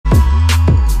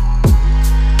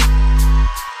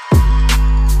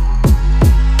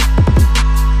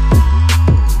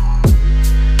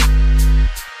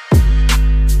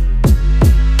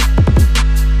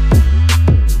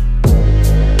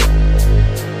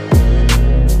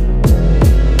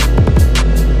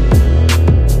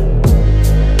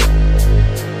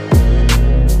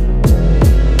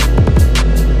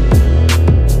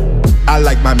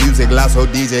loud, so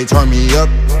DJ turn me up.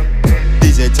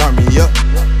 DJ turn me up.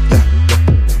 Yeah.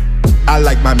 I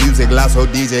like my music loud, so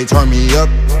DJ turn me up.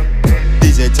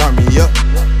 DJ turn me up.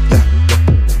 Yeah.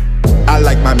 I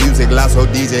like my music loud, so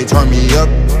DJ turn me up.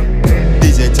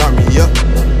 DJ turn me up.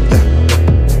 Yeah.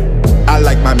 I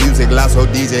like my music loud, so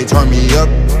DJ turn me up.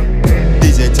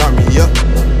 DJ turn me up.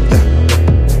 Yeah.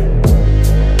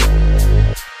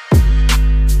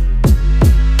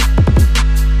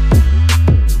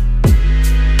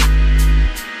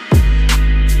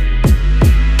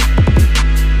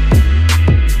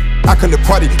 I come to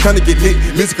party, come to get lit.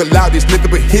 Music loud, it's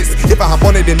nothing but hits. If I hop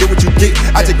on it, then know what you get.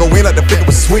 I just go in like the flip of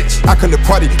a switch. I come to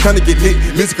party, come to get lit.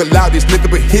 Music loud, it's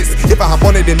nothing but hits. If I hop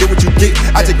on it, then know what you get.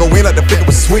 I just go in like the flip of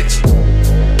a switch.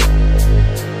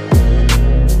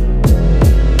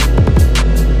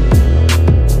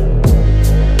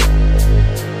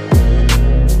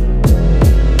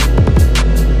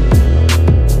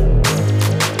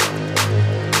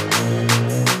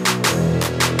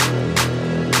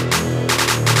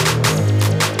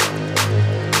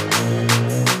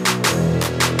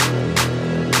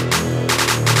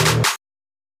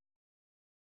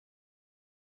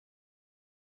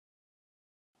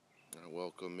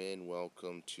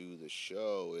 Welcome to the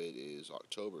show. It is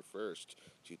October 1st,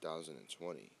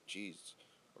 2020. Jeez,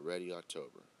 already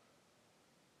October.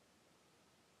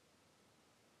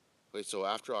 Wait, so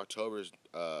after October is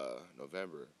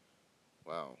November.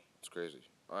 Wow, it's crazy.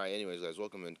 Alright, anyways, guys,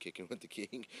 welcome in Kicking with the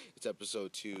King. It's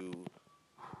episode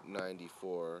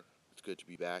 294. It's good to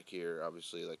be back here,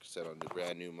 obviously, like I said, on the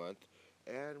brand new month.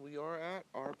 And we are at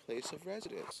our place of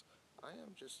residence. I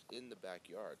am just in the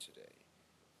backyard today.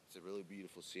 It's a really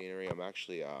beautiful scenery. I'm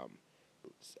actually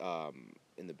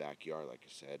in the backyard, like I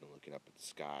said, and looking up at the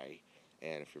sky.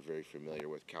 And if you're very familiar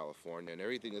with California and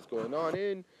everything that's going on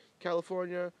in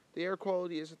California, the air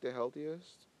quality isn't the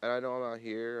healthiest. And I know I'm out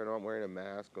here, I know I'm wearing a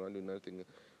mask, and I don't do nothing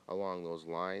along those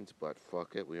lines, but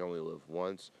fuck it, we only live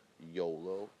once,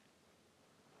 YOLO.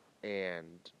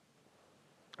 And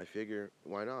I figure,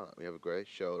 why not? We have a great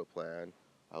show to plan.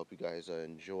 I hope you guys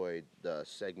enjoyed the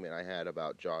segment I had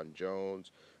about Jon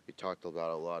Jones. We talked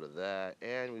about a lot of that,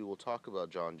 and we will talk about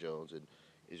Jon Jones and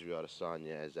Israel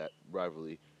Adesanya as that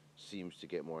rivalry seems to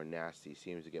get more nasty,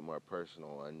 seems to get more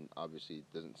personal, and obviously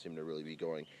doesn't seem to really be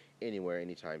going anywhere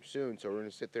anytime soon. So we're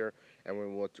going to sit there and we're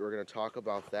going to talk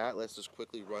about that. Let's just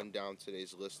quickly run down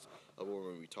today's list of what we're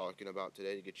going to be talking about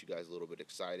today to get you guys a little bit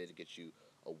excited, to get you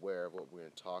aware of what we're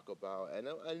going to talk about. And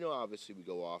I know obviously we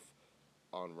go off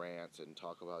on rants and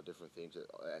talk about different things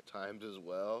at times as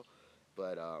well,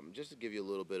 but just to give you a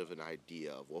little bit of an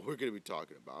idea of what we're going to be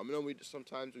talking about. I mean,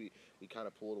 sometimes we kind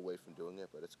of pull it away from doing it,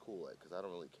 but it's cool, because I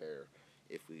don't really care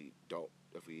if we tell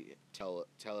it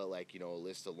like, a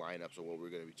list of lineups of what we're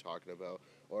going to be talking about,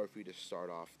 or if we just start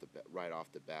off right off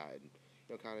the bat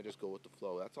and kind of just go with the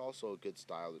flow. That's also a good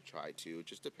style to try too. It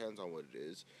just depends on what it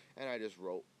is. And I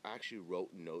actually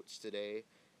wrote notes today.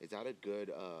 Is that a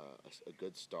good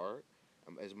start?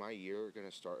 Is my year going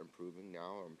to start improving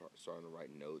now? I'm starting to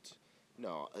write notes.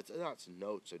 No, it's not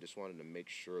notes. I just wanted to make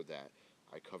sure that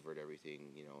I covered everything,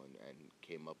 and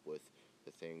came up with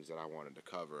the things that I wanted to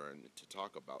cover and to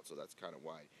talk about. So that's kind of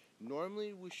why.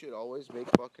 Normally, we should always make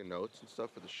fucking notes and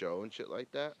stuff for the show and shit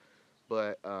like that.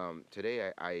 But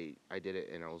today, I did it,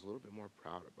 and I was a little bit more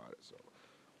proud about it. So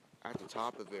at the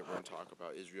top of it, we're going to talk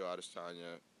about Israel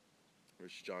Adesanya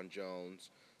versus Jon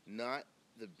Jones. Not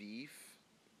the beef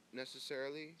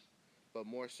necessarily, but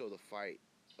more so the fight,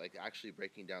 like actually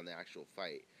breaking down the actual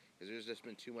fight, because there's just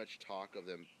been too much talk of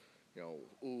them,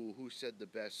 who said the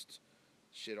best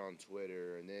shit on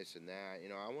Twitter and this and that.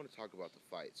 I want to talk about the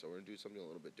fight, so we're going to do something a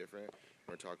little bit different.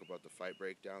 We're going to talk about the fight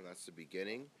breakdown. That's the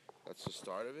beginning. That's the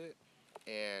start of it.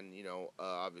 And,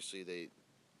 obviously they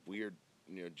weird,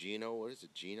 Geno, what is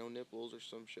it, Geno nipples or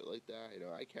some shit like that.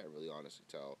 I can't really honestly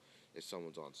tell if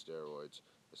someone's on steroids,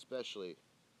 especially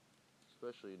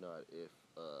not if,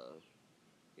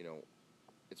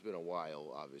 it's been a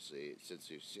while, obviously, since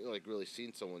you've really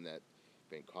seen someone that's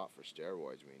been caught for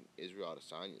steroids. I mean, Israel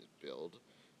Adesanya's build,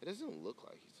 it doesn't look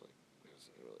like he's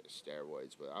really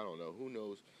steroids, but I don't know. Who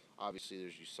knows? Obviously,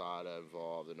 there's USADA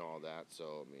involved and all that,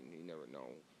 so, I mean, you never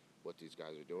know what these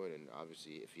guys are doing, and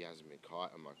obviously, if he hasn't been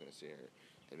caught, I'm not going to sit here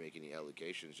and make any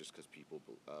allegations just because people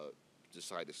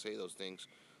decide to say those things.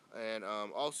 And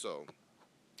also,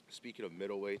 speaking of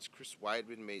middleweights, Chris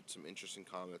Weidman made some interesting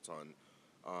comments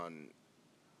on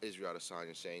Israel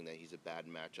Adesanya, saying that he's a bad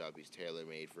matchup, he's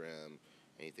tailor-made for him,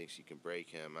 and he thinks he can break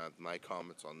him. I have my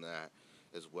comments on that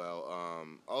as well.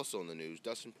 Also in the news,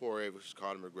 Dustin Poirier versus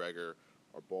Conor McGregor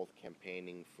are both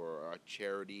campaigning for a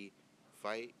charity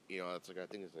fight. I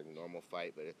think it's like a normal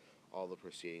fight, but All the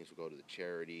proceedings will go to the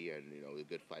charity and the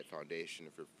Good Fight Foundation.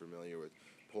 If you're familiar with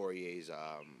Poirier's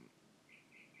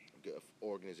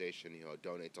organization,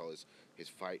 donates all his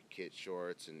fight kit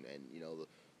shorts and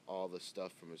all the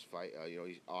stuff from his fight.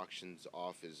 He auctions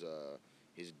off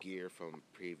his gear from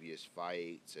previous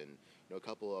fights, and a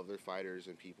couple other fighters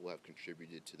and people have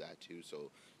contributed to that too.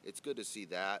 So it's good to see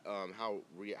that.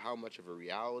 How much of a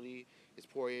reality is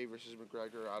Poirier versus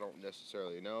McGregor? I don't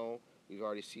necessarily know. We've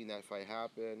already seen that fight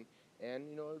happen.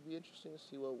 And it'd be interesting to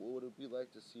see what would it be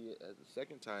like to see it as a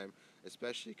second time,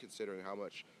 especially considering how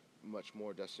much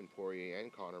more Dustin Poirier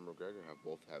and Conor McGregor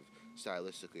have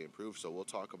stylistically improved. So we'll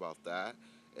talk about that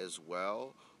as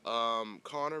well.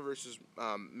 Conor versus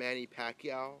Manny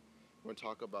Pacquiao. We're gonna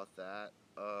talk about that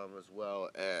as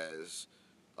well as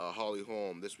Holly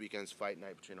Holm. This weekend's fight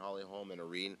night between Holly Holm and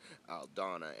Irene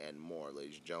Aldana and more,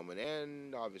 ladies and gentlemen.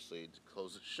 And obviously to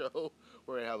close the show,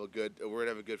 we're gonna have a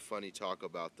good funny talk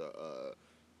about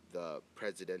the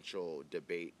presidential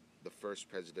debate, the first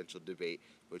presidential debate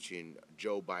between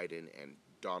Joe Biden and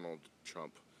Donald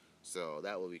Trump. So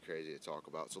that will be crazy to talk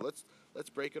about. So let's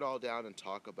break it all down and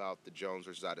talk about the Jones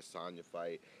versus Adesanya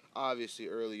fight. Obviously,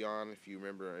 early on, if you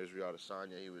remember Israel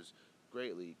Adesanya, he was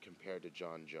greatly compared to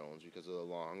John Jones because of the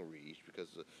long reach, because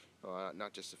of,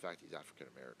 not just the fact he's African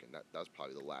American. That was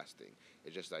probably the last thing.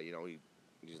 It's just that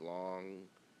he's long,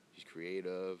 he's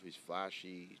creative, he's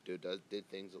flashy, he did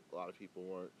things a lot of people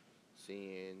weren't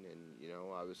seeing, and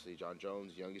obviously John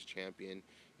Jones, youngest champion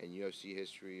in UFC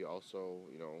history, also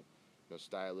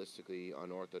stylistically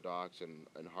unorthodox and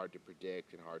hard to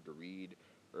predict and hard to read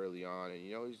early on,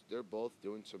 and they're both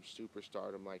doing some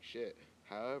superstardom like shit.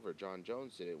 However, John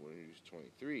Jones did it when he was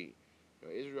 23.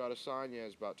 Israel Adesanya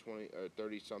is about 20 or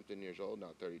 30 something years old now,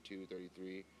 32,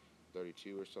 33,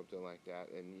 32 or something like that,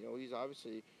 and he's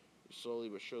obviously slowly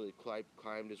but surely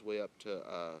climbed his way up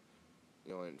to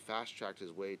and fast tracked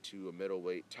his way to a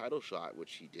middleweight title shot,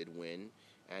 which he did win,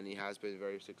 and he has been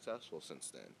very successful since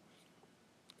then.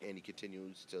 And he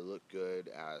continues to look good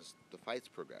as the fights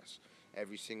progress.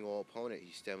 Every single opponent,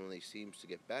 he steadily seems to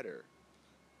get better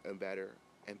and better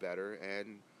and better.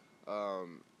 And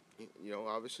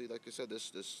obviously, like I said,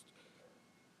 this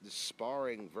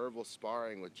verbal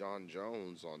sparring with John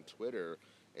Jones on Twitter,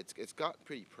 it's gotten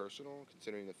pretty personal,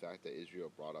 considering the fact that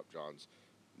Israel brought up John's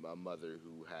mother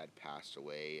who had passed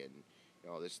away, and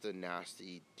this the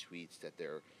nasty tweets that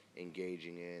they're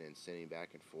engaging in and sending back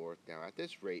and forth. Now at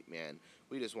this rate, man,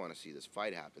 we just want to see this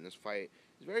fight happen. This fight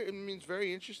is it's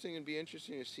very interesting, and be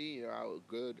interesting to see how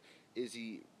good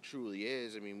Izzy truly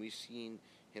is. I mean, we've seen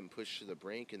him push to the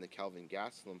brink in the Kelvin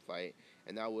Gastelum fight,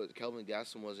 and Kelvin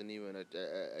Gastelum wasn't even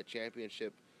a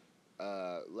championship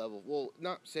level. Well,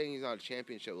 not saying he's not a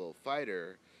championship level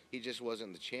fighter, he just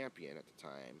wasn't the champion at the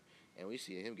time. And we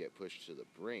see him get pushed to the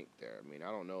brink there. I mean,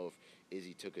 I don't know if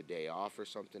Izzy took a day off or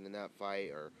something in that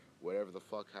fight, or whatever the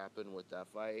fuck happened with that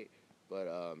fight.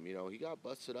 But he got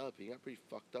busted up. He got pretty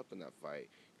fucked up in that fight,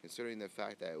 considering the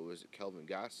fact that it was Kelvin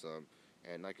Gastelum.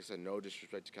 And like I said, no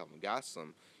disrespect to Kelvin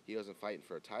Gastelum, he wasn't fighting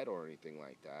for a title or anything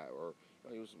like that. Or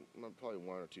he was probably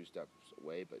one or two steps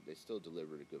away, but they still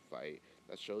delivered a good fight.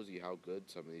 That shows you how good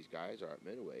some of these guys are at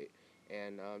middleweight.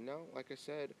 And no, like I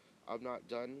said, I'm not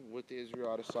done with the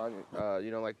Israel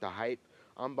Adesanya. Like the hype,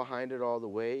 I'm behind it all the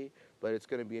way. But it's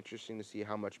going to be interesting to see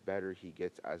how much better he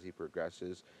gets as he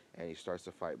progresses and he starts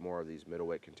to fight more of these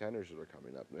middleweight contenders that are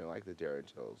coming up. Like the Darren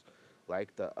Tills,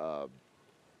 like the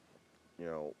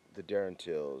Darren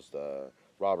Tills, the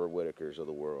Robert Whitakers of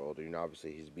the world.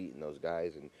 Obviously he's beating those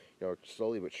guys, and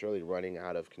slowly but surely running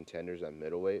out of contenders at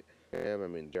middleweight. I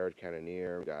mean, Jared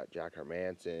Cannonier, we got Jack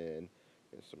Hermanson,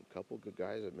 and some couple good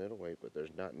guys at middleweight, but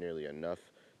there's not nearly enough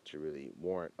to really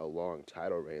warrant a long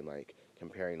title reign, like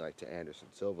comparing to Anderson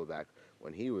Silva back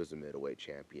when he was a middleweight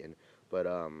champion. But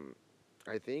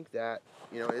I think that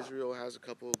Israel has a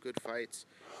couple of good fights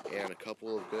and a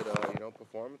couple of good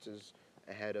performances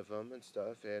ahead of him and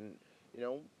stuff, and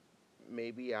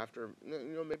maybe after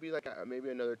maybe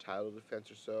another title defense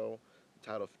or so,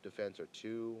 title defense or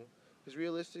two, because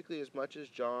realistically, as much as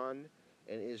John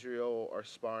and Israel are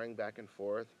sparring back and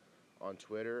forth on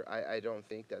Twitter, I don't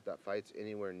think that fight's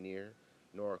anywhere near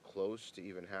nor close to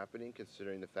even happening,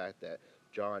 considering the fact that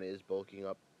John is bulking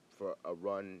up for a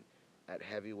run at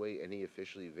heavyweight, and he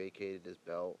officially vacated his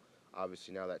belt.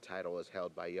 Obviously, now that title is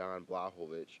held by Jan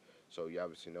Blachowicz, so you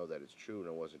obviously know that it's true, and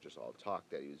it wasn't just all talk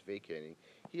that he was vacating.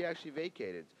 He actually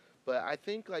vacated. But I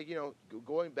think,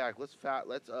 going back, let's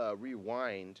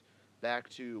rewind back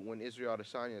to when Israel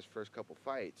Adesanya's first couple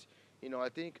fights. I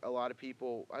think a lot of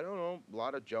people, I don't know, a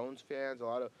lot of Jones fans, a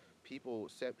lot of people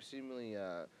seemingly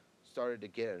started to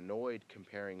get annoyed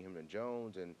comparing him to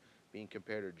Jones, and being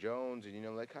compared to Jones,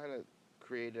 and that kind of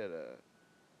created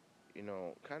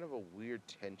kind of a weird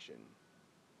tension.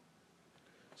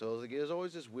 So it was, like, it was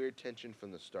always this weird tension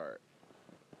from the start.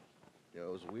 It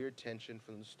was weird tension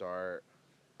from the start.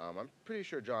 I'm pretty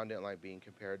sure John didn't like being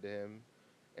compared to him,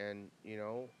 and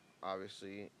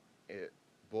obviously, it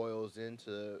boils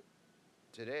into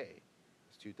today.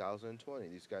 It's 2020.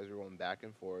 These guys are going back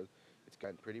and forth. It's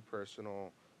gotten pretty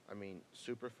personal. I mean,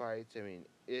 super fights. I mean,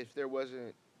 if there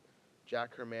wasn't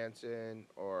Jack Hermanson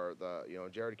or the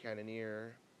Jared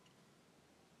Cannonier,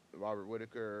 Robert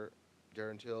Whitaker,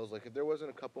 Darren Tills, like if there wasn't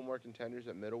a couple more contenders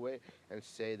at middleweight, and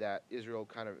say that Israel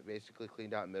kind of basically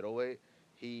cleaned out middleweight,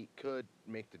 he could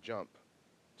make the jump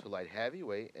to light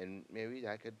heavyweight, and maybe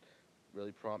that could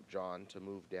really prompt John to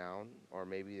move down, or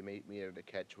maybe they may meet at a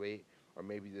catchweight, or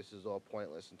maybe this is all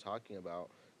pointless in talking about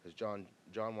because John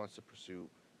wants to pursue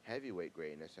heavyweight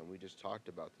greatness, and we just talked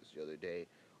about this the other day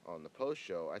on the post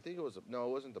show. I think it was no,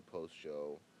 it wasn't the post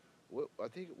show. What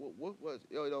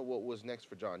was next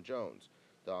for John Jones?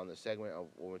 On the segment of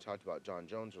when we talked about John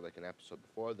Jones, or like an episode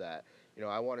before that,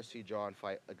 I want to see John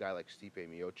fight a guy like Stipe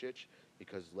Miocic,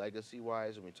 because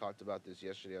legacy-wise, and we talked about this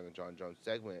yesterday on the John Jones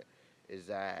segment, is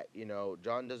that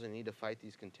John doesn't need to fight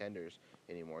these contenders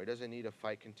anymore. He doesn't need to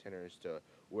fight contenders to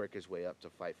work his way up to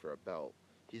fight for a belt.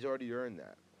 He's already earned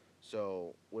that.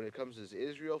 So when it comes to this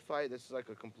Israel fight, this is like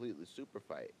a completely super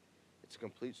fight. It's a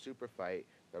complete super fight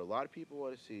that a lot of people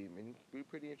want to see. I mean, it'd be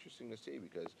pretty interesting to see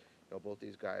because both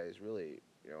these guys really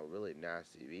really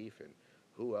nasty beef, and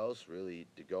who else really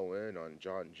to go in on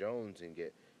John Jones and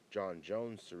get John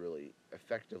Jones to really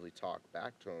effectively talk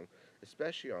back to him,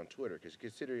 especially on Twitter, because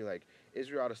considering like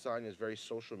Israel Adesanya is very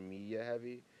social media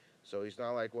heavy, so he's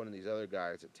not like one of these other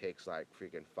guys that takes like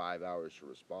freaking 5 hours to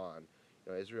respond.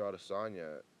 Israel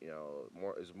Adesanya,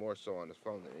 is more so on his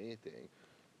phone than anything,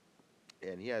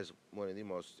 and he has one of the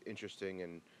most interesting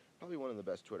and probably one of the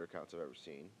best Twitter accounts I've ever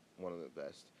seen, one of the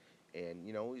best, and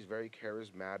he's very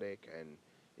charismatic, and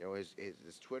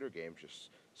his Twitter game just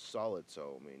solid.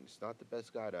 So I mean, it's not the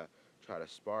best guy to try to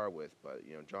spar with, but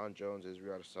John Jones,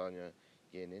 Israel Adesanya,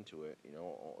 getting into it.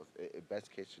 If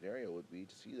best case scenario would be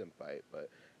to see them fight, but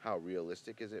how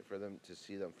realistic is it for them to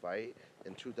see them fight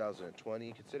in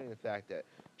 2020? Considering the fact that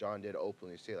John did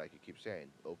openly say, like you keep saying,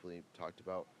 openly talked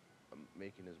about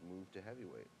making his move to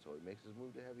heavyweight. So he makes his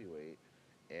move to heavyweight,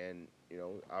 and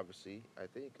obviously, I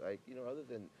think like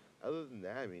other than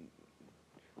that, I mean,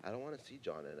 I don't want to see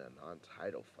John in a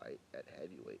non-title fight at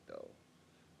heavyweight though.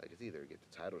 Like it's either get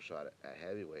the title shot at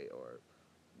heavyweight, or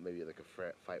maybe like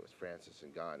a fight with Francis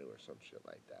Ngannou or some shit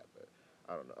like that. But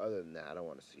I don't know. Other than that, I don't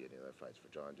want to see any other fights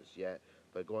for John just yet.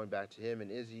 But going back to him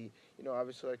and Izzy,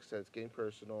 obviously, like I said, it's getting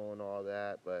personal and all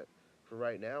that. But for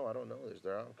right now, I don't know.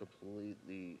 They're on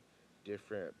completely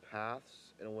different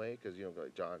paths in a way, because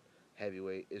like John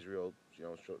heavyweight, Israel,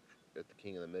 at the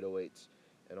king of the middleweights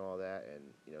and all that, and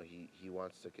he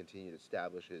wants to continue to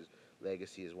establish his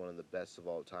legacy as one of the best of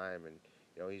all time,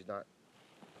 and he's not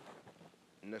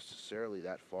necessarily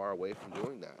that far away from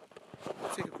doing that.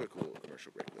 Let's take a quick little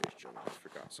commercial break, ladies and gentlemen. I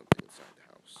forgot something inside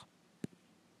the house.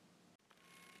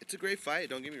 It's a great fight,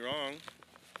 don't get me wrong.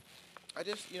 I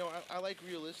just, I like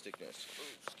realisticness. Oh,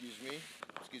 excuse me.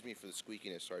 Excuse me for the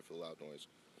squeakiness. Sorry for the loud noise.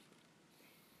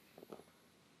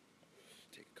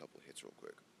 Take a couple hits real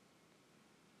quick.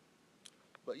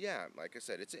 But yeah, like I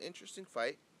said, it's an interesting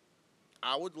fight.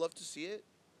 I would love to see it.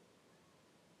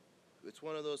 It's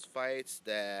one of those fights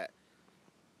that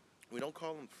we don't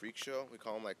call them freak show. We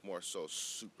call them like more so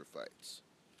super fights.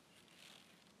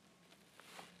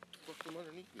 Fuck them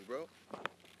underneath me, bro.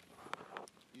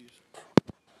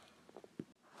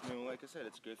 Like I said,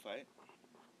 it's a good fight.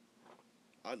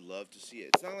 I'd love to see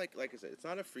it. It's not like I said, it's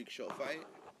not a freak show fight,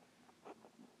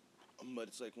 but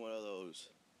it's like one of those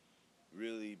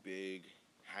really big,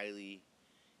 highly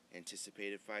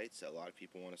anticipated fights that a lot of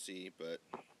people want to see, but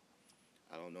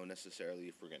I don't know necessarily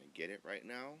if we're going to get it right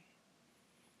now.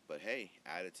 But hey,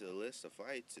 add it to the list of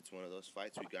fights. It's one of those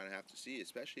fights we're going to have to see,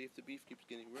 especially if the beef keeps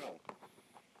getting real.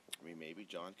 I mean, maybe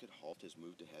John could halt his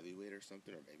move to heavyweight or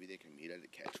something, or maybe they can meet at a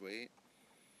catchweight.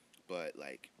 But,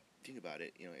 like, think about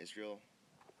it, Israel,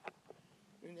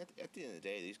 I mean, at the end of the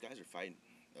day, these guys are fighting,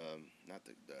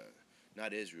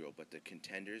 not Israel, but the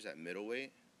contenders at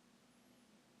middleweight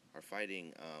are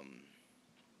fighting,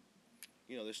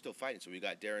 they're still fighting. So we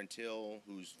got Darren Till,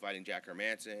 who's fighting Jack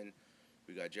Hermanson.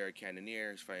 We got Jared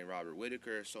Cannonier, who's fighting Robert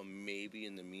Whitaker. So maybe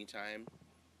in the meantime,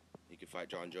 he could fight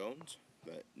John Jones.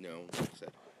 But no, like I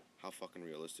said, how fucking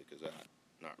realistic is that?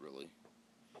 Not really.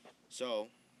 So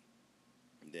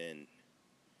then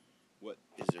what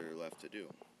is there left to do?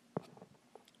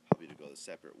 Probably to go the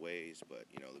separate ways, but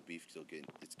the beef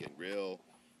it's getting real,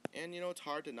 and it's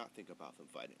hard to not think about them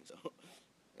fighting. So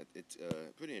it's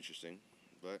pretty interesting.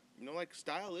 But like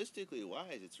stylistically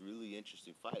wise, it's really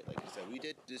interesting fight. Like I said, we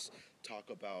did just talk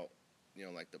about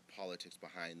like the politics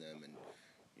behind them and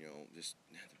just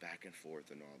the back and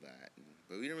forth and all that.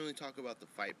 But we didn't really talk about the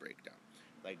fight breakdown.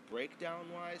 Like breakdown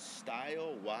wise,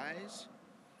 style wise,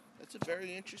 that's a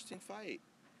very interesting fight.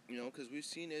 Because we've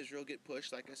seen Israel get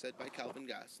pushed, like I said, by Kelvin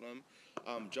Gastelum.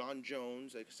 Jon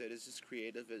Jones, like I said, is as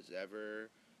creative as ever.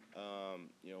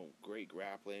 Great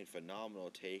grappling,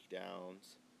 phenomenal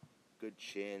takedowns, good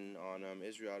chin on him.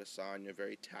 Israel Adesanya,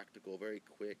 very tactical, very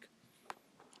quick.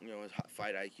 His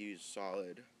fight IQ is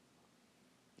solid.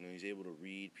 He's able to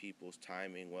read people's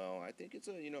timing well. I think it's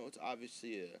it's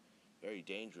obviously a very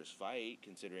dangerous fight,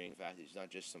 considering the fact that he's not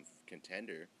just some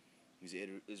contender. He's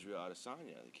Israel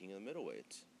Adesanya, the king of the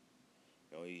middleweights.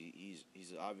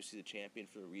 He's obviously the champion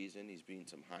for a reason. He's beaten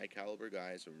some high caliber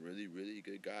guys, some really, really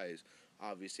good guys.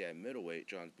 Obviously at middleweight,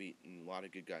 Jon's beaten a lot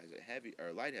of good guys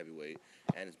at light heavyweight,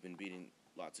 and has been beating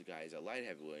lots of guys at light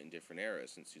heavyweight in different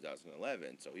eras since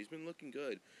 2011. So he's been looking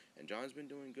good, and Jon's been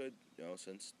doing good,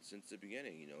 since the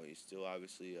beginning. He's still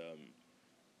obviously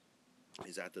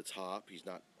he's at the top. He's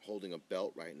not holding a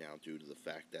belt right now due to the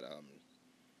fact that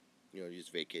he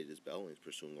just vacated his belt and he's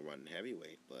pursuing a run in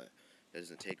heavyweight, but that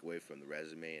doesn't take away from the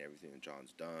resume and everything that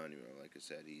Jon's done. Like I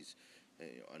said, he's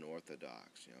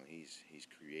unorthodox. He's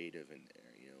creative in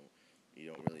there. You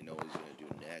don't really know what he's gonna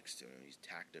do next. He's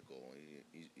tactical.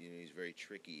 He's very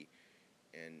tricky,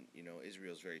 and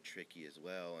Israel's very tricky as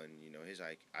well. And his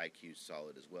IQ's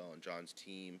solid as well. And Jon's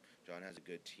team, Jon has a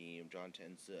good team. Jon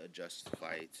tends to adjust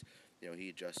fights. He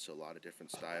adjusts to a lot of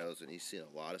different styles, and he's seen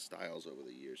a lot of styles over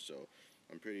the years. So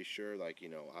I'm pretty sure,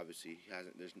 obviously he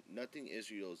hasn't. There's nothing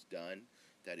Israel's done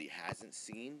that he hasn't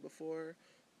seen before,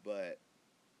 but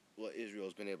what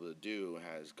Israel's been able to do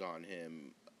has gotten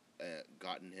him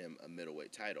a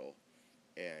middleweight title,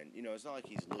 and it's not like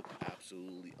he's looked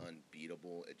absolutely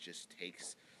unbeatable. It just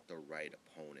takes the right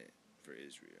opponent for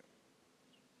Israel,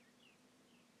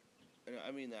 and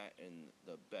I mean that in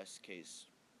the best case,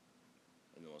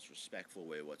 in the most respectful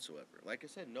way whatsoever. Like I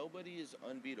said, nobody is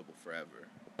unbeatable forever.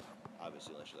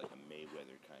 Obviously, unless you're like a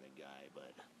Mayweather kind of guy,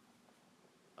 but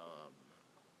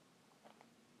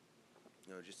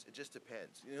it just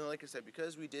depends. Like I said,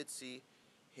 because we did see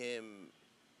him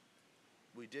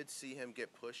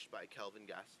get pushed by Kelvin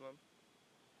Gastelum,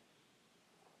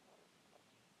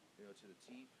 to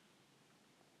the teeth,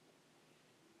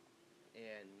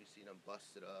 and we've seen him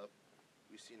busted up,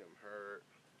 we've seen him hurt,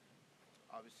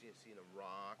 obviously I've seen him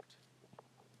rocked,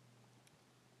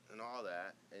 and all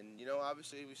that, and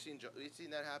obviously we've seen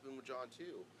that happen with Jon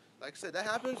too. Like I said, that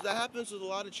happens with a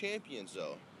lot of champions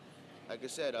though. Like I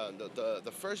said,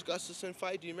 the first Gustafsson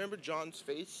fight, do you remember Jon's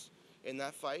face in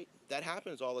that fight? That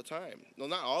happens all the time. Well,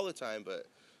 not all the time, but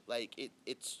like it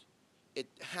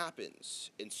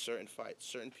happens in certain fights.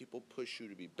 Certain people push you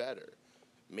to be better.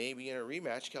 Maybe in a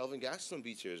rematch, Kelvin Gastelum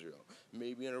beats Israel.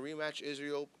 Maybe in a rematch,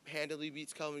 Israel handily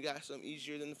beats Kelvin Gastelum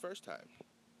easier than the first time.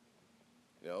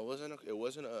 It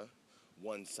wasn't a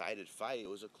one-sided fight. It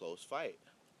was a close fight.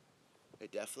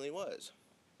 It definitely was.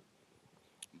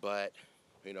 But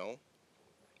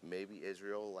maybe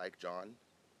Israel, like Jon,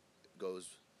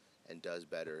 goes and does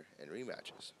better in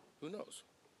rematches. Who knows?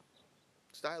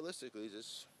 Stylistically,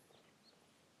 this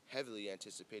heavily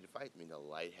anticipated fight. The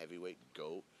light heavyweight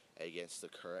GOAT against the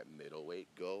current middleweight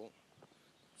GOAT.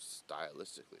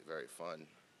 Stylistically, very fun.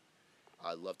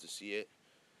 I'd love to see it.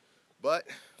 But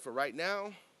for right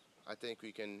now, I think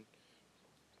we can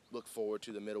look forward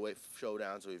to the middleweight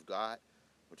showdowns we've got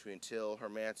between Till,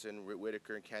 Hermansson,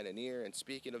 Whitaker, and Cannonier. And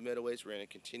speaking of middleweights, we're going to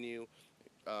continue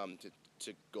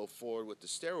to go forward with the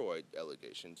steroid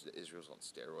allegations that Israel's on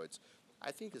steroids.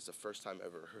 I think it's the first time I've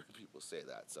ever heard people say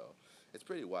that, so it's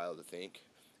pretty wild to think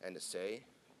and to say.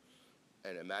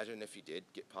 And imagine if he did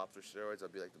get popped for steroids,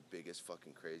 that'd be like the biggest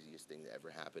fucking craziest thing that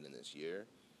ever happened in this year.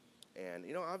 And,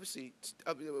 obviously,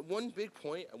 one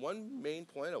main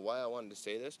point of why I wanted to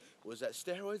say this was that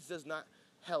steroids does not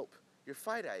help your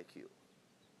fight IQ.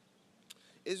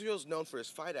 Israel's known for his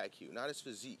fight IQ, not his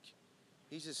physique.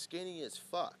 He's as skinny as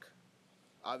fuck.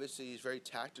 Obviously, he's very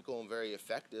tactical and very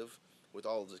effective with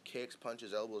all of the kicks,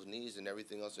 punches, elbows, knees, and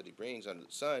everything else that he brings under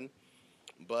the sun.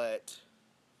 But,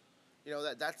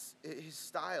 that's his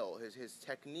style, his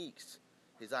techniques,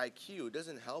 his IQ. It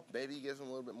doesn't help. Maybe he gives him a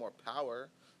little bit more power,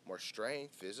 more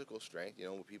strength, physical strength.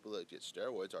 People that get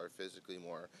steroids are physically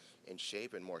more in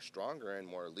shape and more stronger and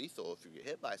more lethal if you get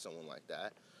hit by someone like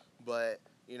that. But,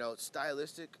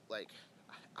 stylistic, like,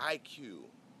 IQ,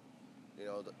 You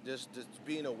know, just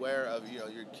being aware of, you know,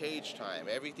 your cage time,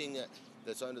 everything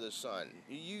that's under the sun.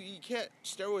 You can't,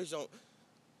 steroids don't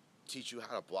teach you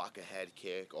how to block a head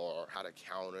kick or how to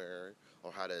counter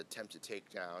or how to attempt a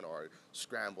takedown or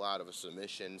scramble out of a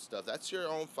submission stuff. That's your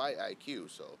own fight IQ.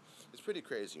 So it's pretty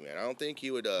crazy, man. I don't think he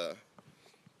would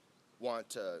want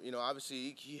to, you know,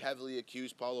 obviously he heavily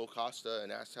accused Paulo Costa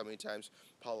and asked how many times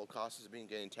Paulo Costa's been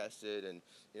getting tested, and,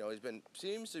 you know,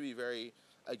 seems to be very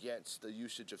against the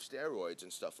usage of steroids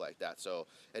and stuff like that. So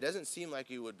it doesn't seem like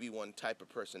he would be one type of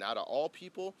person. Out of all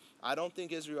people, I don't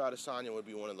think Israel Adesanya would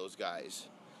be one of those guys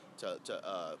to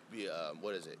be,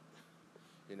 what is it?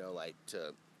 You know, like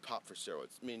to pop for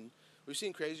steroids. I mean, we've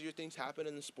seen crazier things happen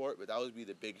in the sport, but that would be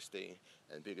the biggest thing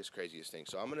and biggest, craziest thing.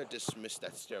 So I'm going to dismiss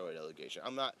that steroid allegation.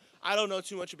 I don't know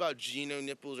too much about Geno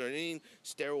nipples or any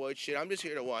steroid shit. I'm just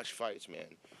here to watch fights,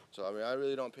 man. So, I mean, I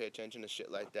really don't pay attention to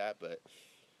shit like that. But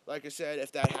like I said,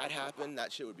 if that had happened,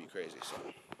 that shit would be crazy. So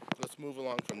let's move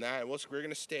along from that. We're going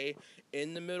to stay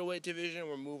in the middleweight division.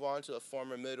 We'll move on to the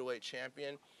former middleweight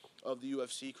champion of the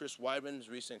UFC, Chris Weidman's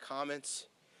recent comments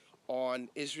on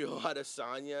Israel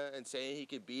Adesanya and saying he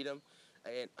could beat him.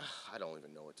 And I don't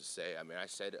even know what to say. I mean, I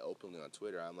said it openly on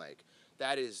Twitter. I'm like,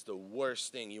 that is the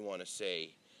worst thing you want to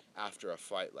say after a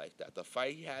fight like that. The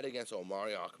fight he had against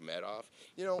Omari Akhmedov,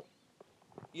 you know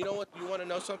what? You want to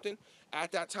know something?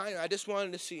 At that time, I just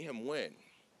wanted to see him win.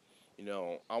 You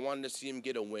know, I wanted to see him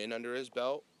get a win under his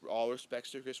belt. All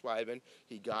respects to Chris Weidman.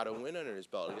 He got a win under his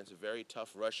belt against a very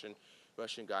tough Russian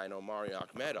guy, Omari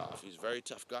Akhmedov. He's a very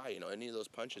tough guy. You know, any of those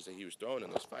punches that he was throwing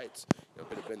in those fights, you know,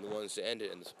 could have been the ones to end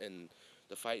it in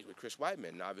the fight with Chris Weidman.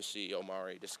 And obviously,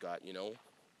 Omari just got, you know,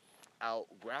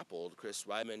 out-grappled. Chris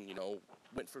Weidman, you know,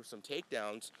 went for some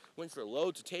takedowns, went for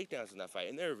loads of takedowns in that fight,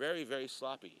 and they were very, very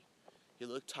sloppy. He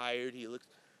looked tired. He looked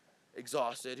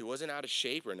exhausted. He wasn't out of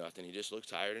shape or nothing. He just looked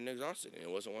tired and exhausted, and it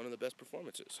wasn't one of the best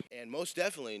performances. And most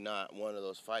definitely not one of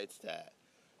those fights that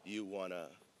you want to,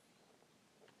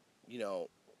 you know,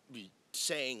 be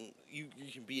saying you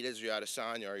can beat Israel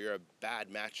Adesanya or you're a bad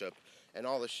matchup and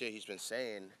all the shit he's been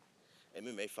saying.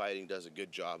 MMA fighting does a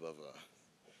good job of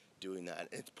doing that.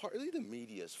 It's partly the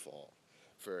media's fault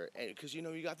because, you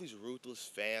know, you got these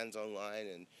ruthless fans online,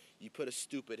 and you put a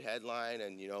stupid headline,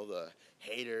 and, you know, the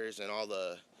haters and all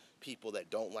the people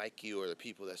that don't like you or the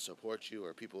people that support you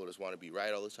or people who just want to be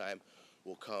right all the time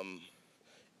will come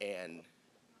and,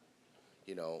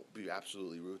 you know, be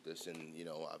absolutely ruthless and, you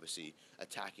know, obviously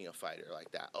attacking a fighter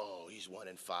like that. Oh, he's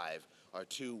 1-5 or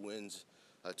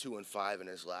 2-5 in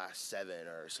his last 7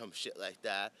 or some shit like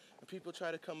that. And people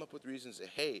try to come up with reasons to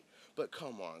hate. But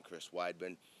come on, Chris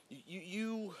Weidman.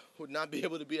 You would not be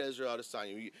able to beat Israel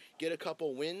Adesanya. You get a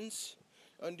couple wins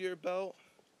under your belt,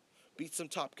 beat some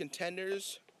top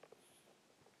contenders,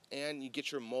 and you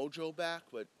get your mojo back.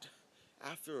 But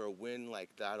after a win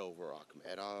like that over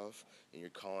Akhmedov, and you're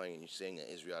calling and you're saying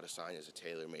that Israel Adesanya is a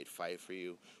tailor-made fight for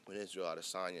you, when Israel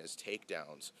Adesanya's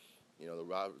takedowns, you know, the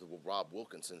Rob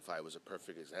Wilkinson fight was a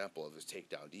perfect example of his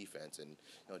takedown defense, and,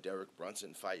 you know, Derek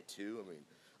Brunson fight too. I mean,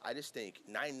 I just think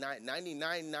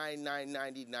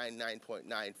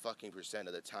 99.9% fucking percent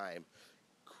of the time,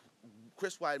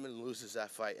 Chris Weidman loses that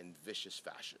fight in vicious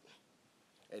fashion.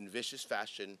 In vicious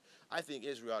fashion, I think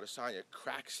Israel Adesanya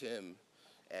cracks him.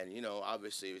 And, you know,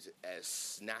 obviously, it was as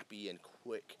snappy and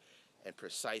quick and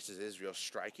precise as Israel's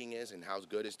striking is and how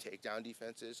good his takedown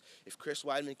defense is. If Chris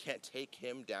Weidman can't take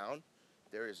him down,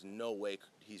 there is no way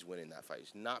he's winning that fight.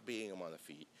 He's not beating him on the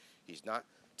feet. He's not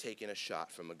taking a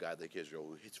shot from a guy like Israel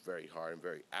who hits very hard and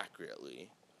very accurately.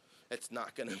 It's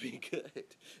not going to be good.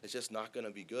 It's just not going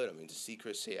to be good. I mean, to see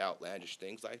Chris say outlandish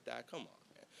things like that, come on.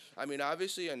 I mean,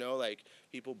 obviously, I know, like,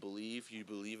 you believe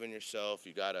in yourself,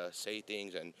 you gotta say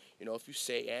things, and, you know, if you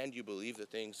say and you believe the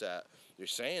things that you're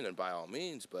saying, then by all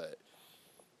means, but,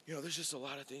 you know, there's just a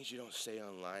lot of things you don't say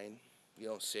online. You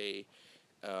don't say,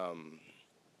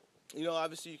 you know,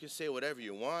 obviously you can say whatever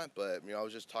you want, but, you know, I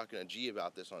was just talking to G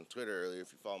about this on Twitter earlier.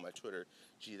 If you follow my Twitter,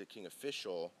 G the King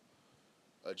Official,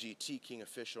 GT King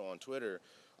Official on Twitter,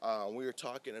 we were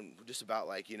talking just about,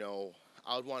 like, you know,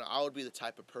 I would be the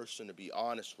type of person to be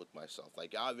honest with myself.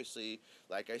 Like, obviously,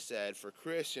 like I said, for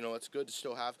Chris, you know, it's good to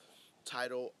still have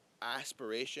title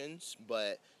aspirations,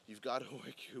 but you've got to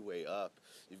work your way up.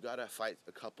 You've got to fight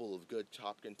a couple of good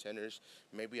top contenders,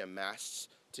 maybe amass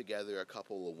together a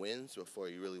couple of wins before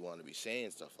you really want to be saying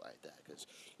stuff like that. Because,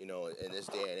 you know, in this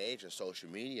day and age of social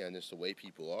media and just the way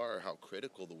people are, how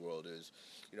critical the world is,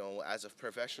 you know, as a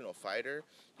professional fighter,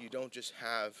 you don't just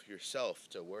have yourself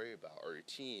to worry about or your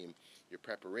team, your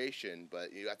preparation,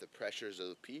 but you got the pressures of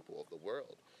the people, of the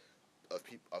world,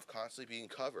 of constantly being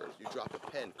covered. You drop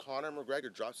a pen. Conor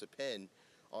McGregor drops a pen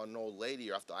on an old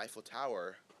lady or off the Eiffel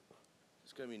Tower,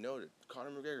 it's going to be noted.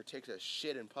 Conor McGregor takes a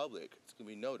shit in public, it's going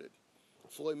to be noted.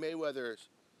 Floyd Mayweather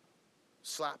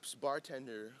slaps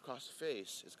bartender across the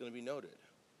face, it's going to be noted.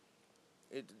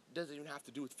 It doesn't even have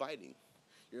to do with fighting.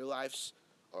 Your lives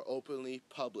are openly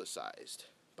publicized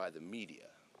by the media.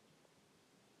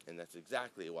 And that's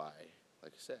exactly why,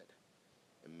 like I said,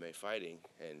 MMA Fighting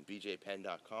and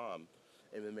BJPenn.com,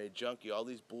 MMA Junkie, all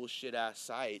these bullshit ass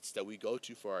sites that we go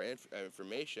to for our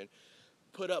information,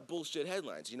 put up bullshit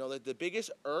headlines. You know, like the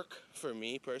biggest irk for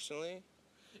me personally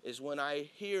is when I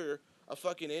hear a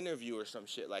fucking interview or some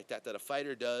shit like that a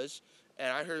fighter does,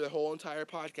 and I heard the whole entire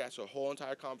podcast or whole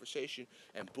entire conversation,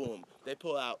 and boom, they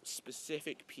pull out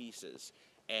specific pieces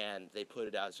and they put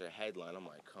it out as a headline. I'm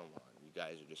like, come on, you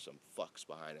guys are just some fucks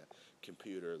behind a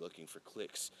computer looking for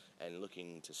clicks and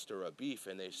looking to stir up beef,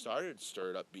 and they started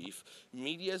stirring up beef.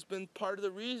 Media's been part of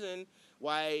the reason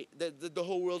why the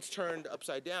whole world's turned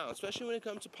upside down, especially when it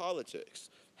comes to politics.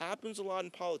 Happens a lot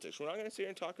in politics. We're not going to sit here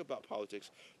and talk about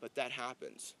politics, but that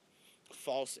happens.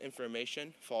 False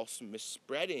information, false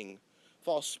spreading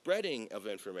of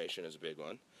information is a big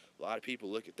one. A lot of people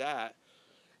look at that,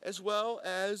 as well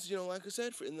as, you know, like I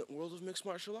said, in the world of mixed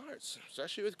martial arts,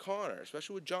 especially with Conor,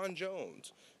 especially with Jon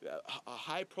Jones,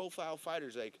 high-profile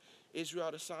fighters like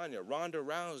Israel Adesanya, Ronda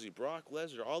Rousey, Brock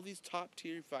Lesnar, all these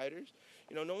top-tier fighters.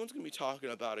 You know, no one's going to be talking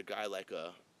about a guy like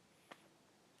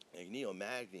Neil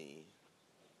Magny,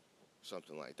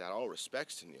 something like that. All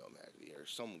respects to Neil Magny, or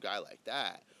some guy like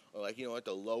that. Or like, you know, like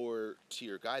the lower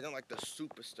tier guys, not like the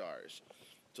superstars.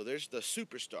 So there's the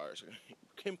superstars,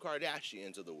 Kim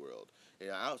Kardashians of the world, you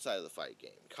know, outside of the fight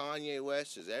game. Kanye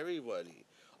West is everybody.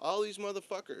 All these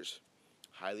motherfuckers,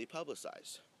 highly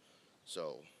publicized.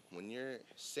 So when you're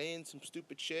saying some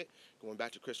stupid shit, going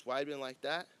back to Chris Weidman like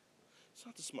that, it's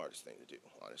not the smartest thing to do,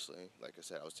 honestly. Like I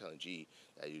said, I was telling G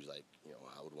that he was like, you know,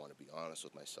 I would want to be honest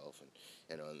with myself,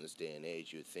 and in this day and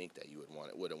age, you would think that you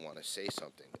wouldn't want to say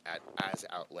something as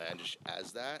outlandish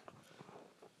as that.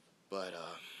 But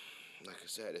like I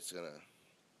said, it's gonna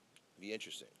be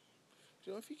interesting.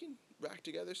 You know, if he can rack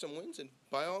together some wins, and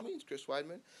by all means, Chris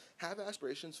Weidman, have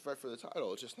aspirations to fight for the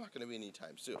title. It's just not going to be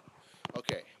anytime soon.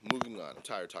 Okay, moving on. I'm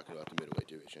tired of talking about the middleweight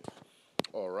division.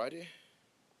 Alrighty.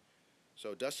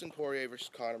 So Dustin Poirier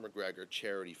versus Conor McGregor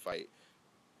charity fight,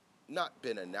 not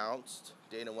been announced.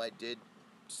 Dana White did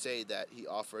say that he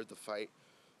offered the fight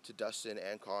to Dustin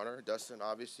and Conor. Dustin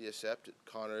obviously accepted.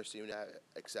 Conor seemed to have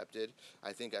accepted.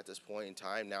 I think at this point in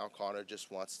time now, Conor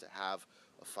just wants to have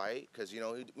a fight, because, you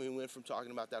know, we went from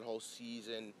talking about that whole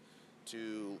season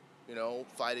to, you know,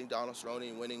 fighting Donald Cerrone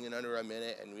and winning in under a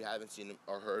minute, and we haven't seen him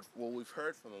or heard. Well, we've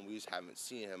heard from him. We just haven't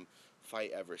seen him fight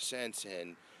ever since.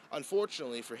 And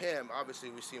unfortunately for him,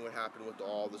 obviously we've seen what happened with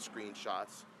all the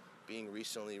screenshots being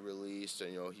recently released,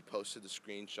 and, you know, he posted the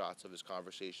screenshots of his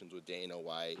conversations with Dana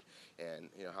White, and,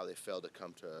 you know, how they failed to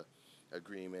come to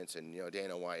agreements, and, you know,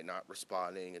 Dana White not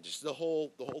responding, and just the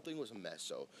whole thing was a mess.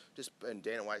 So and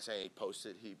Dana White saying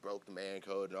he broke the man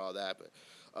code and all that, but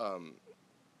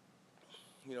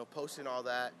you know, posting all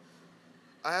that,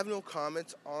 I have no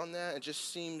comments on that. It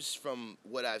just seems from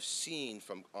what I've seen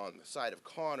from on the side of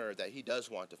Conor that he does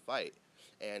want to fight,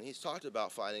 and he's talked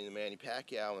about fighting the Manny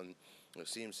Pacquiao, and it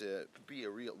seems to be a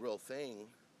real thing.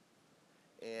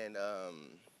 And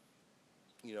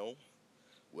you know,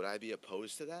 would I be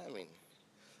opposed to that? I mean,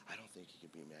 I don't think he can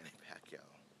beat Manny Pacquiao,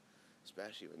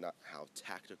 especially with not how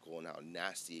tactical and how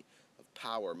nasty of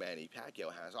power Manny Pacquiao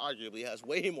has. Arguably has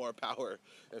way more power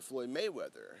than Floyd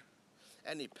Mayweather,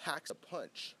 and he packs a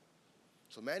punch.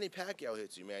 So Manny Pacquiao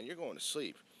hits you, man, you're going to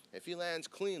sleep. If he lands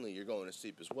cleanly, you're going to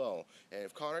sleep as well. And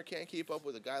if Conor can't keep up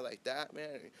with a guy like that,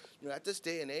 man, you know, at this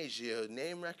day and age, your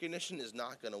name recognition is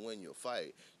not going to win you a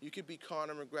fight. You could be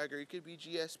Conor McGregor, you could be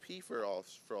GSP for all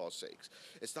sakes.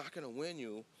 It's not going to win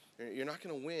you. You're not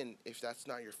going to win if that's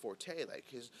not your forte. Like,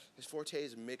 his forte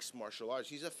is mixed martial arts.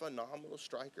 He's a phenomenal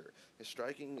striker. His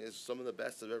striking is some of the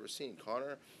best I've ever seen.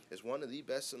 Conor is one of the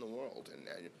best in the world, and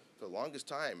for the longest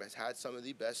time has had some of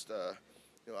the best,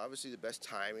 you know, obviously the best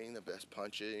timing, the best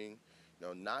punching, you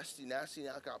know, nasty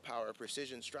knockout power,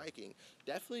 precision striking.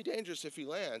 Definitely dangerous if he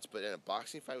lands, but in a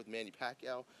boxing fight with Manny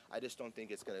Pacquiao, I just don't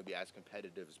think it's going to be as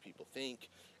competitive as people think.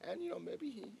 And, you know,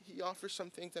 maybe he offers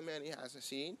some things that Manny hasn't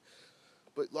seen.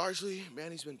 But largely,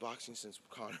 Manny's been boxing since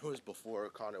before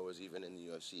Conor was even in the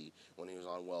UFC, when he was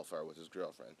on welfare with his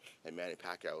girlfriend. And Manny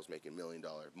Pacquiao was making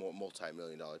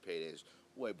multi-million-dollar paydays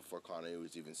way before Conor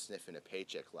was even sniffing a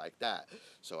paycheck like that.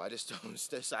 So I just don't,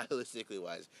 stylistically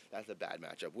wise, that's a bad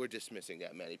matchup. We're dismissing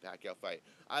that Manny Pacquiao fight.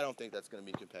 I don't think that's going to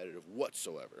be competitive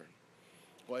whatsoever.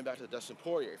 Going back to the Dustin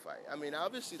Poirier fight, I mean,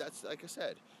 obviously that's, like I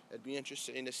said, it'd be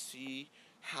interesting to see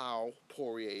how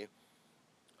Poirier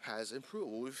has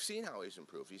improved. Well, we've seen how he's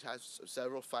improved. He's had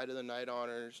several Fight of the Night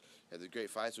honors. He had the great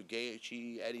fights with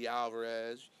Gaethje, Eddie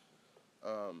Alvarez,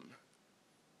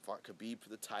 fought Khabib for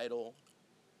the title.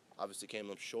 Obviously came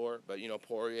up short, but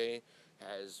Poirier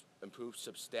has improved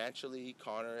substantially.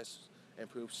 Conor has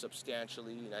improved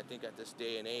substantially, and I think at this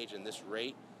day and age and this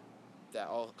rate, that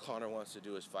all Conor wants to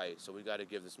do is fight. So we got to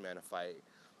give this man a fight.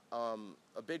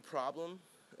 A big problem,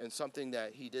 and something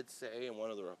that he did say in one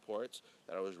of the reports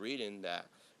that I was reading, that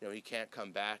he can't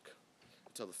come back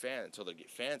until they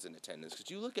get fans in attendance. Because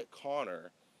you look at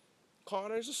Conor's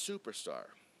a superstar.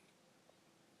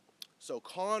 So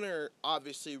Conor,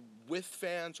 obviously, with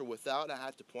fans or without, I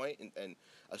have to point and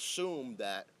assume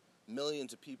that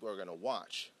millions of people are going to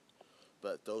watch.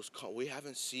 But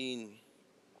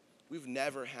we've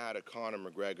never had a Conor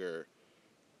McGregor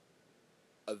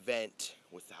event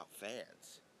without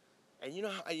fans. And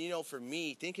for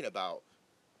me, thinking about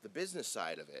the business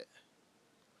side of it,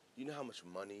 you know how much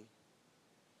money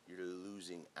you're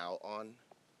losing out on?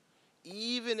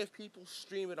 Even if people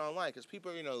stream it online, because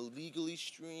people are going to legally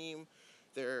stream,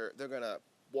 they're going to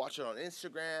watch it on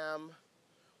Instagram,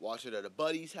 watch it at a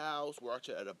buddy's house, watch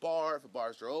it at a bar if the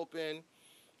bars are open,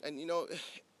 and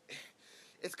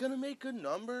it's going to make good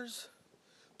numbers,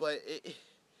 but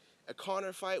a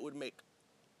Conor fight would make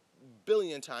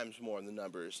billion times more in the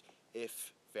numbers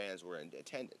if fans were in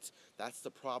attendance. That's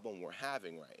the problem we're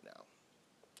having right now.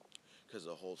 Because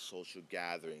the whole social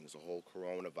gatherings, the whole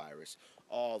coronavirus,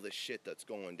 all the shit that's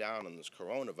going down on this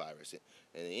coronavirus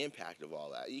and the impact of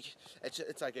all that.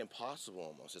 It's like impossible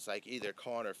almost. It's like either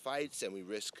Conor fights and we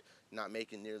risk not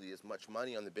making nearly as much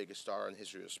money on the biggest star in the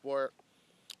history of the sport,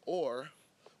 or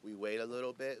we wait a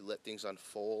little bit, let things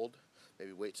unfold,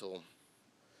 maybe wait till,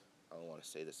 I don't want to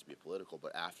say this to be political,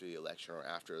 but after the election or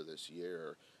after this year,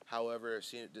 or however,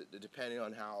 depending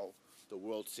on how the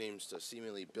world seems to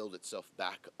seemingly build itself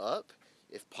back up,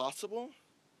 if possible.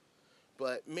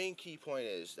 But main key point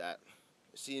is that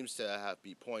it seems to have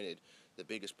been pointed, the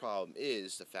biggest problem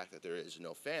is the fact that there is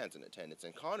no fans in attendance,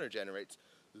 and Conor generates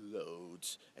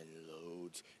loads and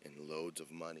loads and loads of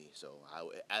money. So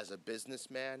as a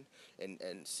businessman and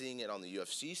seeing it on the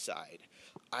UFC side,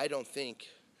 I don't think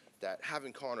that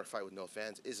having Conor fight with no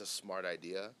fans is a smart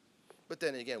idea. But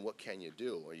then again, what can you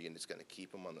do? Are you just going to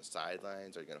keep him on the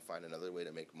sidelines? Are you going to find another way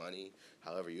to make money?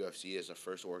 However, UFC is the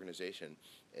first organization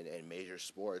in major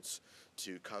sports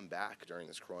to come back during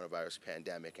this coronavirus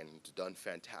pandemic, and it's done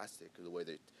fantastic. The way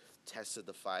they tested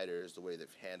the fighters, the way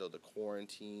they've handled the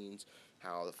quarantines,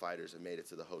 how the fighters have made it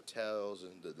to the hotels,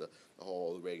 and the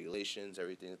whole regulations,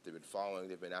 everything that they've been following,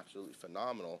 they've been absolutely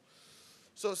phenomenal.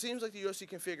 So it seems like the UFC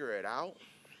can figure it out.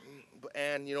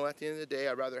 And at the end of the day,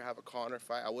 I'd rather have a Conor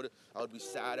fight. I would be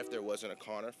sad if there wasn't a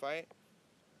Conor fight,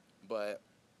 but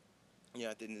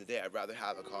at the end of the day, I'd rather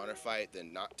have a Conor fight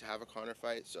than not to have a Conor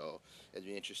fight. So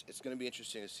it's going to be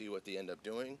interesting to see what they end up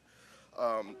doing.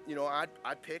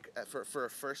 I'd pick for a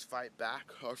first fight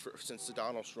back, or since the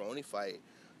Donald Cerrone fight.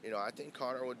 I think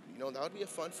Conor would, that would be a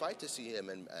fun fight to see him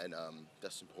and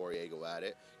Dustin Poirier go at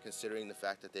it, considering the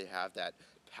fact that they have that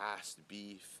past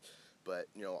beef. But,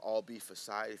 all beef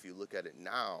aside, if you look at it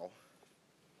now,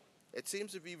 it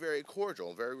seems to be very cordial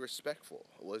and very respectful.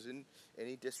 It wasn't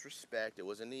any disrespect. It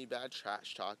wasn't any bad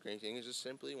trash talk or anything. It's just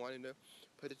simply wanting to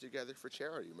put it together for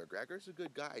charity. McGregor's a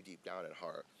good guy deep down at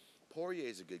heart.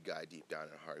 Poirier's a good guy deep down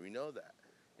at heart. We know that.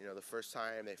 The first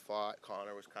time they fought,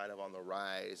 Conor was kind of on the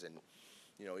rise, and,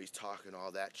 he's talking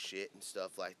all that shit and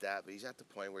stuff like that. But he's at the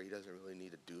point where he doesn't really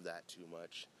need to do that too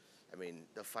much. I mean,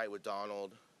 the fight with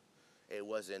Donald, it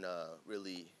wasn't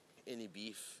really any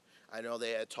beef. I know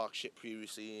they had talked shit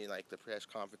previously in like the press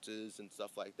conferences and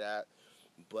stuff like that.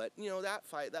 But, that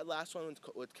fight, that last one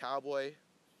with Cowboy,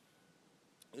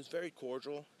 it was very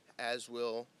cordial, as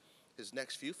will his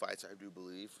next few fights, I do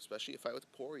believe, especially a fight with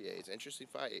Poirier. It's an interesting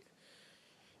fight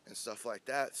and stuff like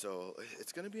that. So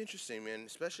it's going to be interesting, man,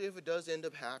 especially if it does end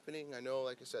up happening. I know,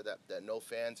 like I said, that no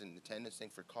fans in attendance thing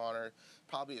for Conor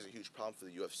probably is a huge problem for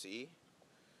the UFC.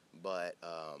 But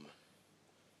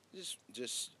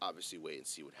just obviously wait and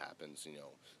see what happens.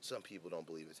 Some people don't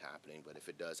believe it's happening, but if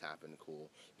it does happen, cool.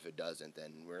 If it doesn't,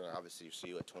 then we're going to obviously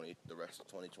see what the rest of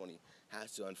 2020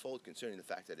 has to unfold, considering the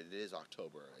fact that it is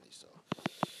October already. So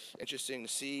interesting to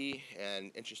see,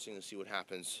 and interesting to see what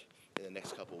happens in the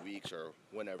next couple of weeks, or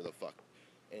whenever the fuck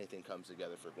anything comes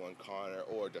together for one Conor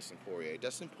or Dustin Poirier.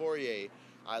 Dustin Poirier,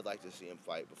 I'd like to see him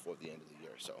fight before the end of the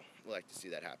year, so we'd like to see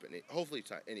that happen, hopefully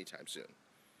anytime soon.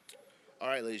 All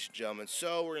right, ladies and gentlemen,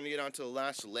 so we're going to get on to the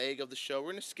last leg of the show.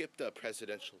 We're going to skip the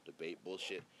presidential debate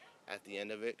bullshit at the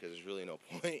end of it, because there's really no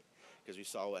point, because we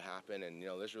saw what happened, and,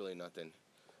 there's really nothing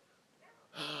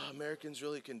Americans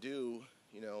really can do,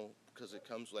 because it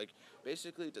comes like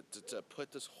basically to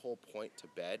put this whole point to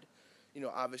bed.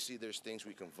 Obviously there's things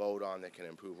we can vote on that can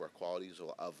improve our qualities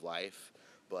of life,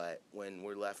 but when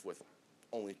we're left with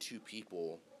only two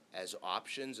people as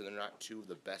options, and they're not two of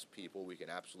the best people we can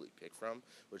absolutely pick from,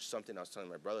 which is something I was telling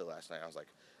my brother last night. I was like,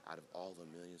 out of all the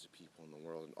millions of people in the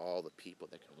world and all the people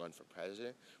that can run for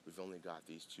president, we've only got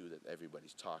these two that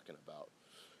everybody's talking about.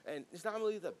 And it's not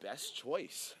really the best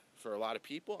choice for a lot of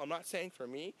people. I'm not saying for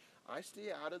me. I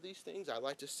stay out of these things. I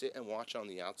like to sit and watch on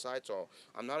the outside. So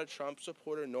I'm not a Trump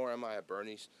supporter, nor am I a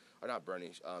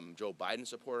Joe Biden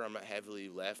supporter. I'm not heavily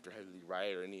left or heavily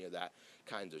right or any of that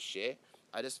kinds of shit.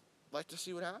 I just like to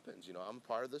see what happens. I'm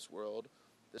part of this world.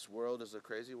 This world is a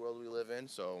crazy world we live in.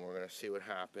 So we're gonna see what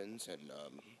happens, and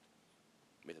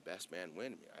may the best man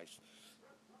win.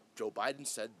 Joe Biden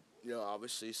said,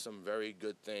 obviously some very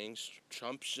good things.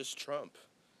 Trump's just Trump.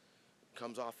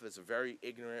 Comes off as a very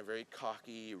ignorant, very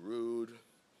cocky, rude.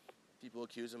 People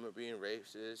accuse him of being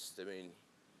racist. I mean,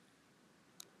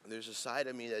 there's a side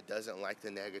of me that doesn't like the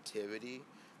negativity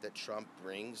that Trump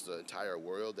brings the entire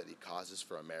world, that he causes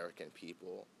for American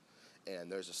people.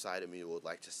 And there's a side of me who would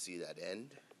like to see that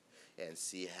end and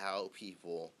see how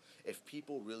if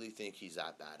people really think he's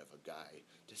that bad of a guy,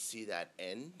 to see that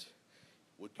end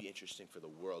would be interesting for the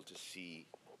world, to see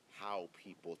how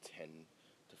people tend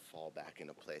to fall back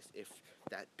into place. If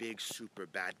that big super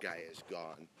bad guy is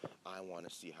gone, I want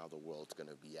to see how the world's going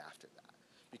to be after that.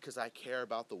 Because I care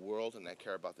about the world and I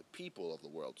care about the people of the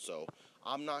world. So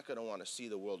I'm not going to want to see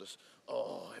the world as,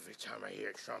 every time I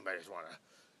hear Trump, I just want to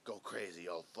go crazy.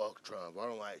 Oh, fuck Trump. I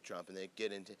don't like Trump. And they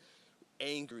get into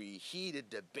angry, heated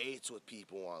debates with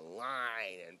people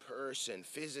online, in person,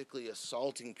 physically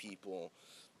assaulting people,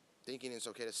 thinking it's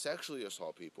okay to sexually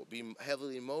assault people, be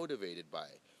heavily motivated by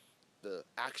the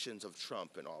actions of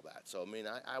Trump and all that. So, I mean,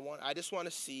 I just want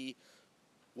to see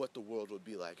what the world would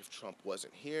be like if Trump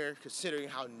wasn't here, considering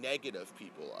how negative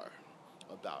people are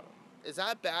about him. Is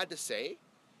that bad to say?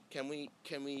 Can we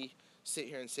sit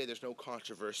here and say there's no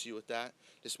controversy with that?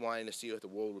 Just wanting to see what the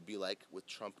world would be like with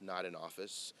Trump not in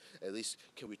office. At least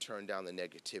can we turn down the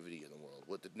negativity in the world?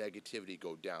 Would the negativity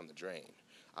go down the drain?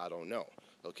 I don't know.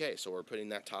 Okay, so we're putting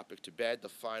that topic to bed, the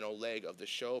final leg of the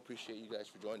show. Appreciate you guys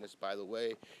for joining us, by the way.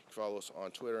 You can follow us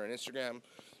on Twitter and Instagram.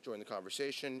 Join the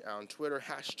conversation on Twitter,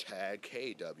 hashtag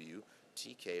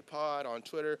KWTKPod on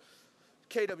Twitter,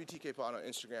 KWTKPod on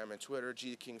Instagram and Twitter,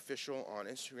 G King Official on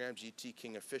Instagram, GT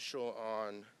King Official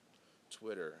on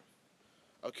Twitter.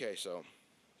 Okay, so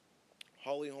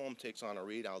Holly Holm takes on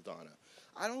Irene Aldana.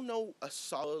 I don't know a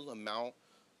solid amount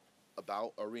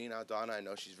about Irene Aldana. I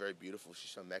know she's very beautiful.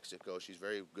 She's from Mexico. She's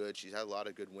very good. She's had a lot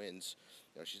of good wins.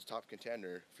 She's a top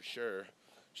contender for sure.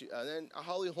 And then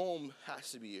Holly Holm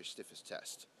has to be your stiffest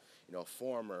test.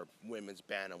 Former women's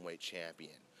bantamweight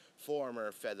champion,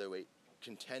 former featherweight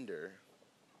contender.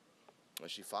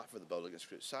 She fought for the belt against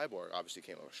Chris Cyborg. Obviously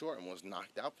came up short and was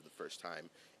knocked out for the first time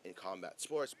in combat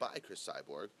sports by Chris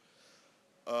Cyborg.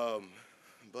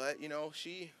 But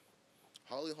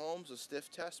Holly Holm's a stiff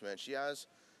test, man. She has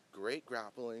great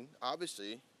grappling,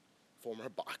 obviously, former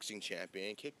boxing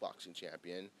champion, kickboxing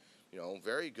champion,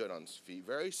 very good on his feet,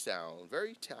 very sound,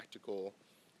 very tactical,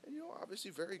 and,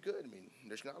 obviously very good. I mean,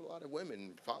 there's not a lot of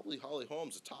women. Probably Holly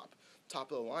Holm's the top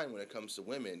of the line when it comes to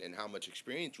women and how much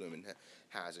experience women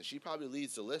has, and she probably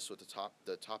leads the list with the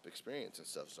top experience and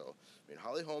stuff. So, I mean,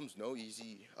 Holly Holm's no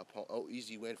easy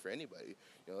win for anybody.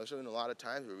 There's been a lot of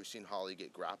times where we've seen Holly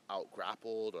get out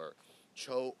grappled or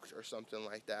choked or something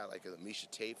like that, like a Miesha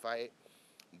Tate fight.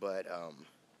 But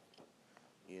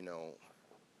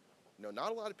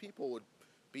not a lot of people would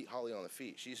beat Holly on the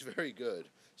feet. She's very good,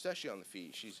 especially on the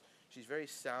feet. She's very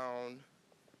sound.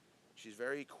 She's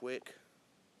very quick.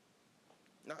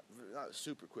 Not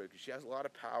super quick. She has a lot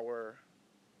of power,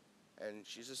 and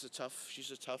she's just a tough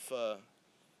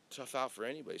out for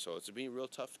anybody. So it's be a real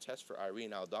tough test for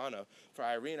Irene Aldana. For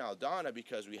Irene Aldana,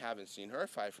 because we haven't seen her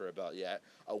fight for a belt yet,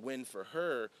 a win for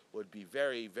her would be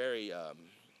very, very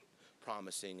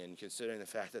promising. And considering the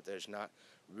fact that there's not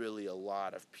really a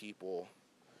lot of people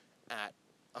at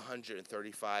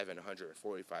 135 and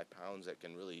 145 pounds that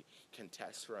can really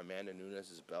contest for Amanda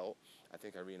Nunes' belt, I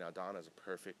think Irene Aldana is a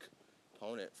perfect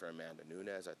opponent for Amanda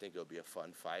Nunes. I think it'll be a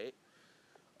fun fight.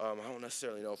 I don't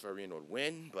necessarily know if Irene would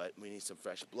win, but we need some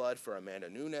fresh blood for Amanda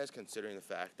Nunes, considering the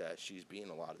fact that she's beaten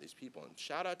a lot of these people. And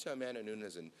shout out to Amanda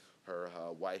Nunes and her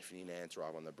wife, Nina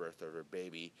Ansaroff, on the birth of her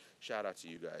baby. Shout out to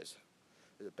you guys.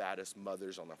 They're the baddest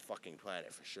mothers on the fucking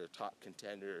planet for sure. Top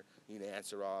contender, Nina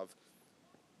Ansaroff.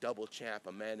 Double champ,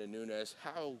 Amanda Nunes.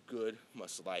 How good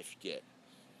must life get?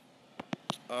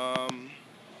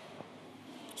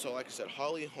 So like I said,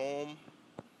 Holly Holm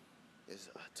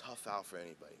is a tough out for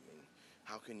anybody. I mean,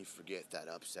 how can you forget that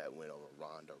upset win over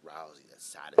Ronda Rousey that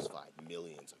satisfied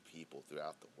millions of people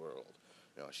throughout the world?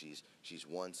 You know, she's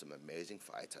won some amazing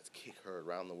fights. That's kicked her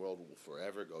around the world, will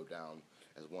forever go down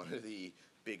as one of the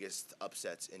biggest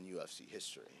upsets in UFC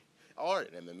history or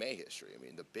in MMA history. I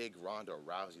mean, the big Ronda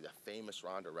Rousey, the famous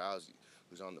Ronda Rousey,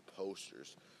 who's on the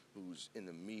posters, who's in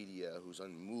the media, who's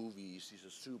on movies, she's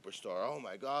a superstar. Oh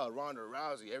my God, Ronda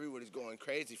Rousey, everybody's going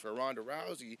crazy for Ronda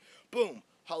Rousey. Boom,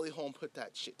 Holly Holm put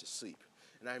that shit to sleep.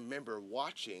 And I remember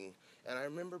watching, and I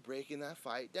remember breaking that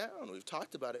fight down. We've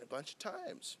talked about it a bunch of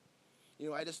times. You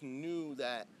know, I just knew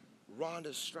that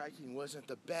Ronda's striking wasn't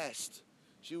the best.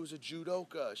 She was a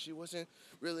judoka. She wasn't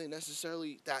really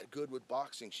necessarily that good with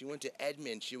boxing. She went to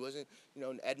Edmund. She wasn't, you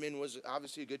know, Edmund was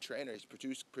obviously a good trainer. He's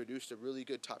produced a really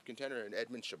good top contender in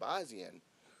Edmund Shabazian.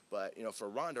 But, you know, for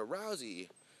Ronda Rousey,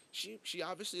 she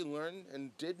obviously learned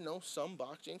and did know some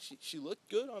boxing. She looked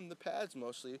good on the pads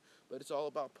mostly, but it's all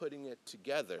about putting it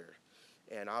together.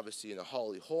 And obviously in the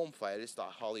Holly Holm fight, I just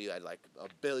thought Holly had like a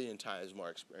billion times more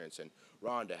experience than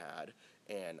Ronda had.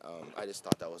 And I just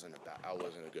thought that wasn't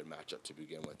a good matchup to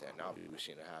begin with. And now we've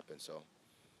seen it happen. So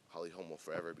Holly Holm will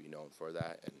forever be known for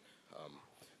that. And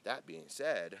that being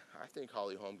said, I think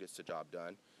Holly Holm gets the job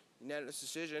done. Unanimous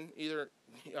decision. Either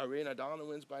Irene Aldana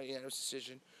wins by unanimous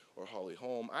decision or Holly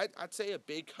Holm. I'd say a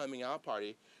big coming out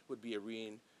party would be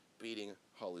Irene beating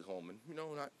Holly Holm.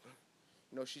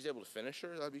 And, she's able to finish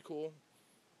her. That'd be cool.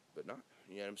 But not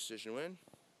unanimous decision win.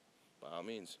 By all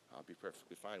means, I'll be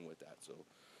perfectly fine with that. So,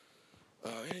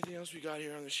 anything else we got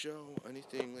here on the show?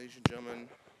 Anything, ladies and gentlemen?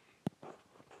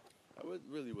 That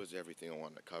really was everything I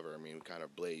wanted to cover. I mean, we kind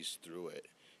of blazed through it.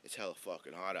 It's hella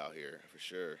fucking hot out here, for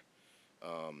sure.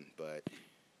 But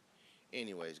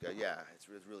anyways, guys, yeah, it's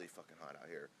really fucking hot out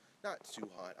here. Not too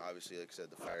hot, obviously. Like I said,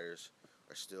 the fires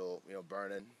are still,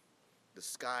 burning. The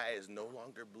sky is no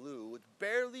longer blue. It's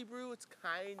barely blue. It's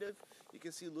kind of. You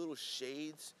can see little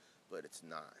shades, but it's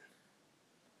not.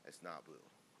 It's not blue.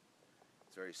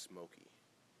 It's very smoky.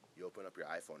 You open up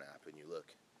your iPhone app and you look.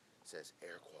 It says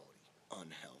air quality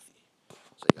unhealthy.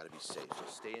 So you got to be safe. So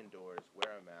stay indoors.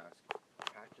 Wear a mask.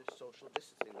 Practice social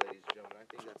distancing, ladies and gentlemen. I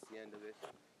think that's the end of this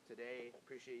today.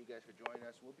 Appreciate you guys for joining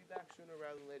us. We'll be back sooner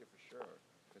rather than later for sure.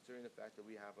 Considering the fact that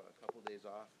we have a couple days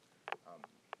off.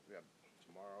 We have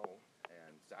tomorrow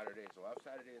and Saturday, so we'll have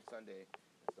Saturday and Sunday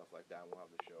and stuff like that. We'll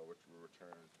have the show, which will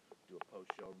return, do a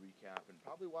post-show recap, and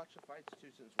probably watch the fights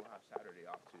too, since we'll have Saturday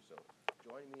off too. So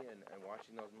join me in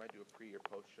watching those. We might do a pre or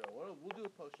post-show. We'll do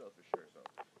a post-show for sure. So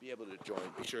be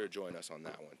sure to join us on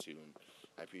that one too. And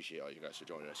I appreciate all you guys for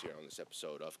joining us here on this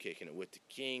episode of Kicking It with the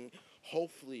King.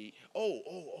 Hopefully,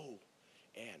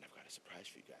 and I've got a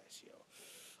surprise for you guys.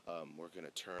 We're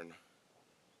gonna turn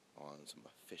on some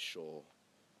official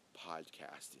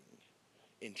podcasting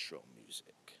intro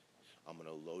music. I'm going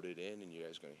to load it in and you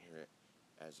guys are going to hear it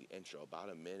as the intro about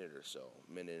a minute or so,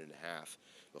 minute and a half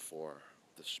before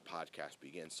the podcast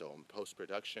begins. So in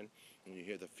post-production, when you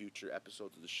hear the future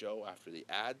episodes of the show after the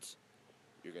ads,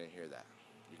 you're going to hear that.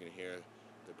 You're going to hear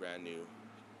the brand new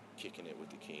Kicking It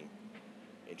with the King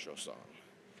intro song.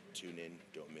 Tune in,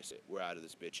 don't miss it. We're out of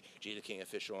this bitch. G the King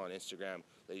Official on Instagram.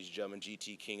 Ladies and gentlemen,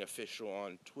 GT King Official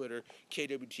on Twitter.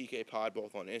 KWTK Pod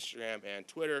both on Instagram and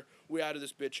Twitter. We're out of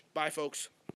this bitch. Bye, folks.